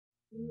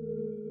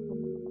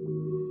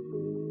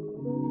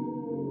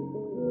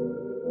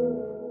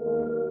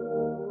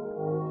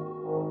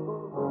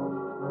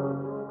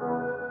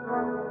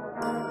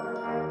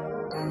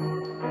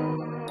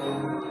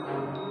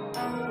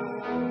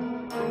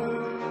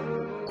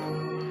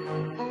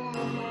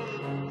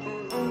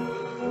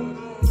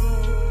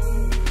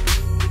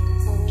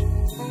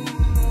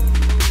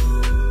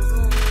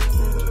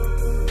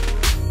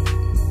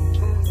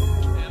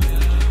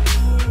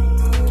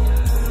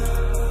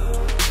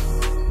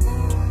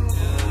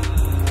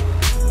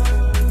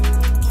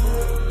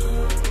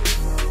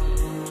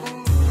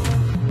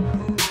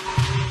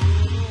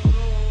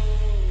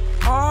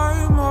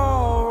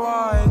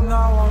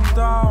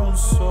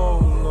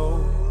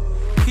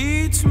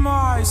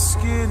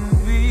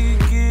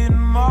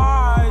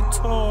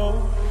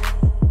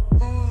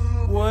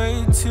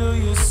till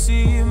you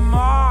see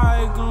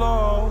my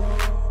glow.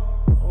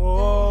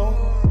 Oh,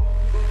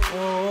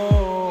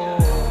 oh.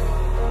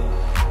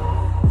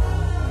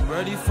 I'm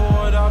ready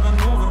for it, I've been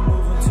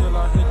moving till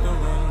I hit the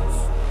rings.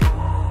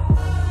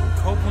 I'm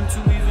hoping to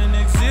even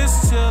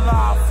exist till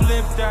I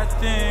flip that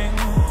thing.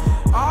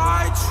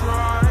 I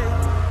tried.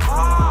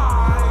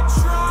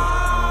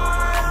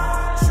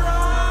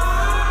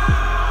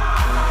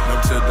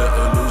 To the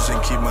illusion,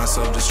 keep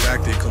myself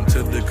distracted, come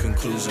to the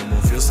conclusion,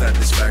 won't feel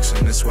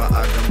satisfaction. That's why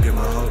I don't get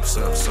my hopes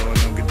up, so I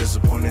don't get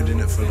disappointed in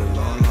it for the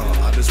long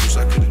haul. I just wish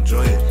I could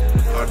enjoy it.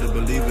 Hard to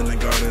believe in the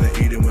Garden of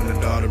Eden when the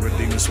daughter of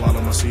demons swallow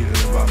my seed and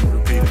vomit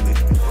repeatedly.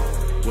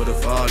 What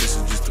if all this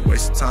is just a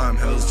waste of time?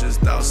 Hell's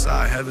just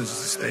outside, heaven's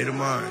just a state of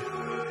mind.